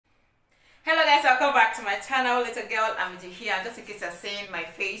to my channel, little girl. I'm here. Just in case you're seeing my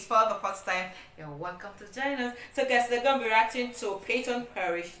face for the first time, you're welcome to join us. So guys, they're gonna be reacting to Peyton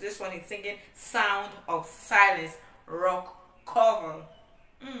Parrish. This one is singing Sound of Silence rock cover.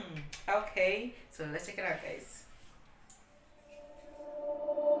 Okay, so let's check it out, guys.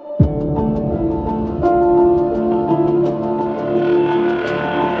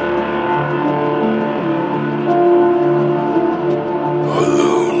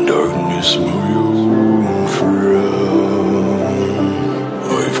 My own friend,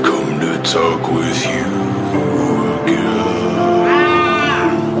 I've come to talk with you again,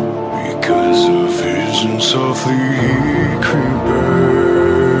 because a vision softly creeping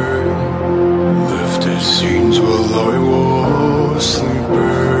left its scenes while I was sleeping,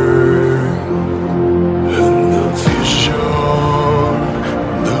 and the vision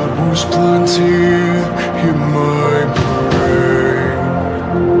that was planted in my brain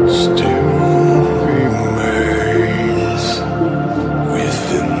still remains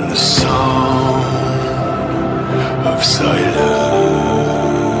within the sound of silence.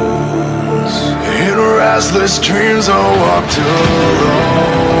 In restless dreams I walked alone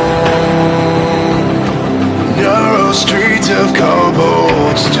narrow streets of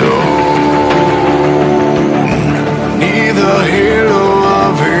cobblestone, neath the halo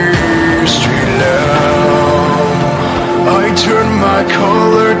of a street lamp. I turned my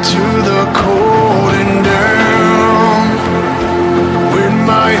collar to the cold and damp, when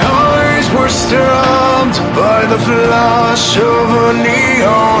my eyes were stabbed by the flash of a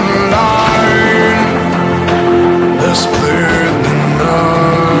neon light that split the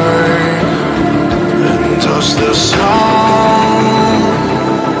night and touched the sound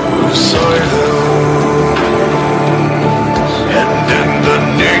of silence. And in the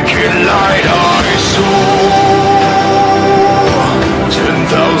naked light I saw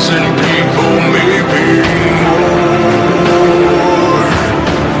 10,000 people, maybe more.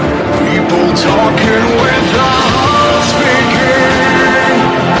 People talking without speaking,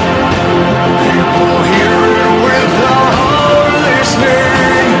 people hearing without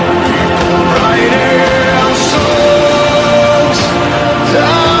listening, people writing songs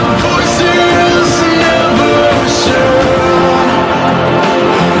that voices never said.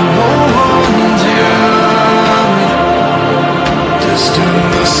 No one dared disturb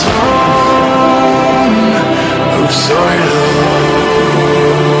the sound of silence.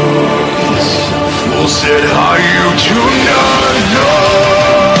 Fool said, how you do not know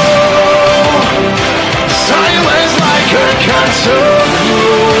silence like a cancer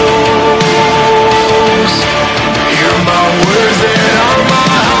grows. Hear my words that are my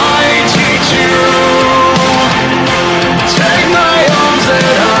high teach you. Take my arms that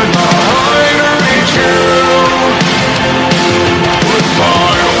are my high reach you. Put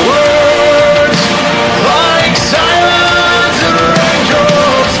my words like silence and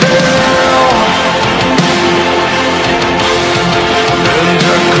raindrops fell, and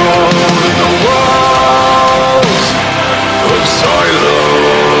echo in the walls of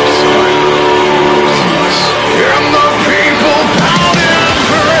silence. And the people pound and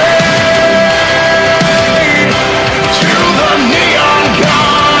pray to the neon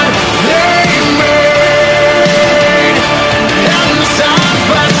god they made, and the sound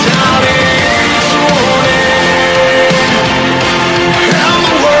fatality's warning, and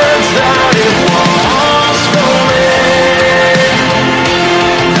the words that it was spoken,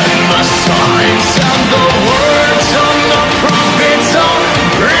 and the signs and the words on the prophets are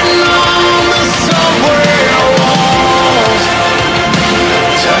written on the subway walls,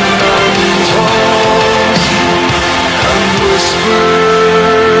 tenement halls, and whispered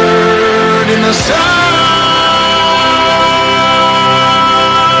in the sound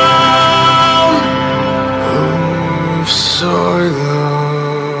of silence.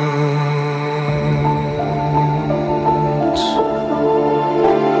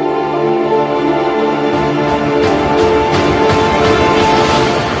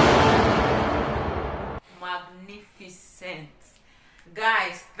 Magnificent,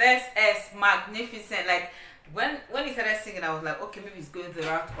 guys. This is magnificent. Like when he started singing, I was like, okay, maybe he's going the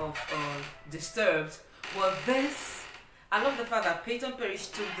route of Disturbed. Well, this, I love the fact that Peyton Parrish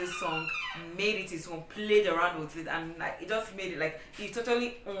took this song, made it his own, played around with it, and like it just made it like he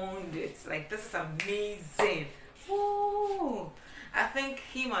totally owned it. Like this is amazing. Woo! I think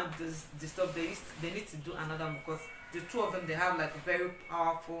him and Disturbed, they need to do another one, because the two of them, they have like a very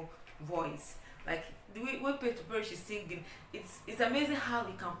powerful voice. Like the way Peyton Parrish is singing, it's amazing how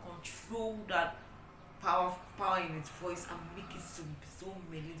he can control that power in his voice and make it to be so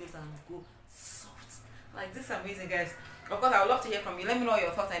melodious and go soft. Like this is amazing, guys. Of course, I would love to hear from you. Let me know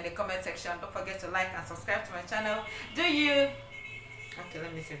your thoughts in the comment section. Don't forget to like and subscribe to my channel. Do you? Okay,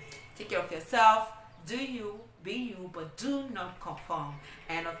 let me see. Take care of yourself. Do you, be you, but do not conform.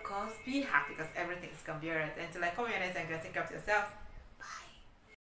 And of course, be happy because everything is gonna be alright. Until I come here next time, take care of yourself.